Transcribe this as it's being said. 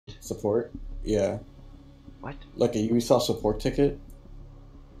support. Yeah. What? Like a Ubisoft support ticket.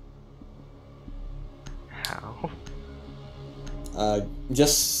 How?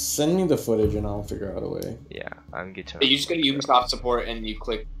 Just send me the footage and I'll figure out a way. Yeah, I'm getting. You just go to Ubisoft support and you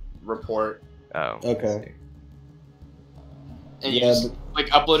click report. Oh. Okay. And you Yeah, just like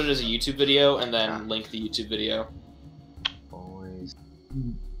upload it as a YouTube video and then link the YouTube video. Always.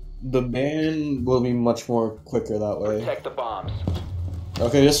 the ban will be much more quicker that way. Protect the bombs.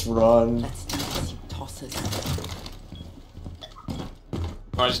 Okay, just run. Let's toss it.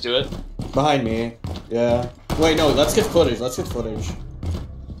 Wanna just do it? Behind me. Yeah. Wait, no, let's get footage. Let's get footage.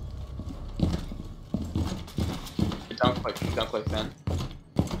 Don't click then.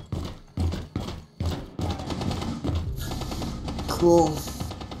 Cool.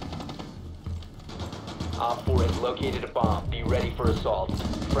 Op 4 has located a bomb. Be ready for assault.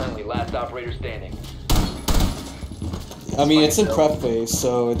 Friendly, last operator standing. I mean, it's in prep phase,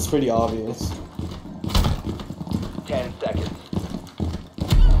 so it's pretty obvious. 10 seconds.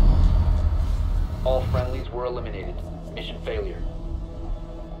 All friendlies were eliminated. Mission failure.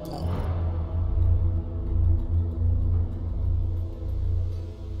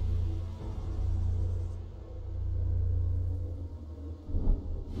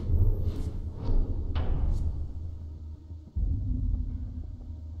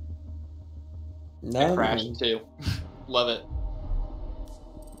 No, Crashed too. Love it.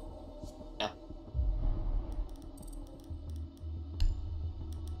 Yeah.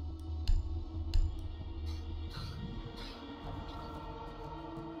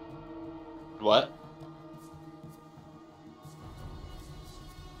 What?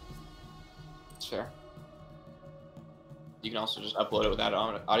 That's fair. You can also just upload it without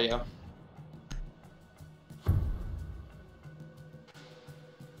audio.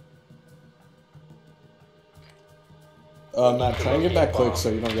 Matt, try and get back quick so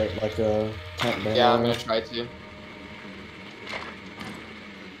you don't get like a tent ban. Yeah, I'm gonna try to.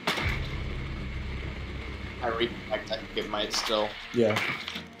 I reconnect. I think it might still. Yeah.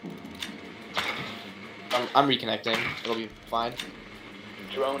 I'm reconnecting. It'll be fine.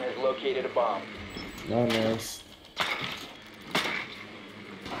 Drone has located a bomb. Oh, nice.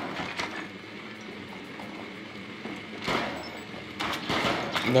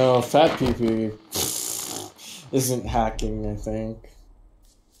 No, Fat PP isn't hacking, I think.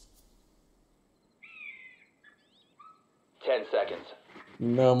 10 seconds.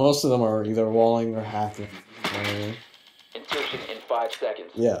 No, most of them are either walling or hacking. Insertion in 5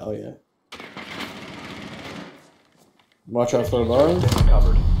 seconds. Yeah, oh yeah. Watch out for a bar.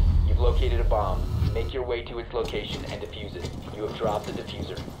 Covered. You've located a bomb. Make your way to its location and defuse it. You have dropped the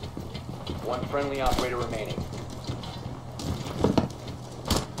diffuser. One friendly operator remaining.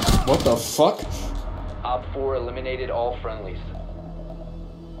 What the fuck? Op 4 eliminated all friendlies.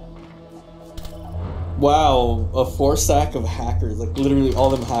 Wow, a 4-stack of hackers, like literally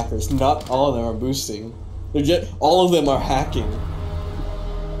all of them hackers. Not all of them are boosting. They're just, all of them are hacking.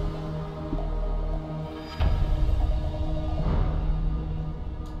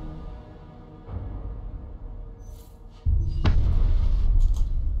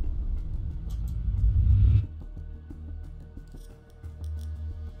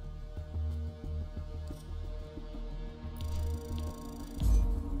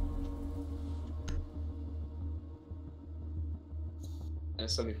 And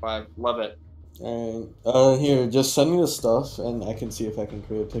 75. Love it. Alright, here, just send me the stuff and I can see if I can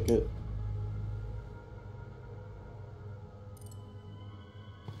create a ticket.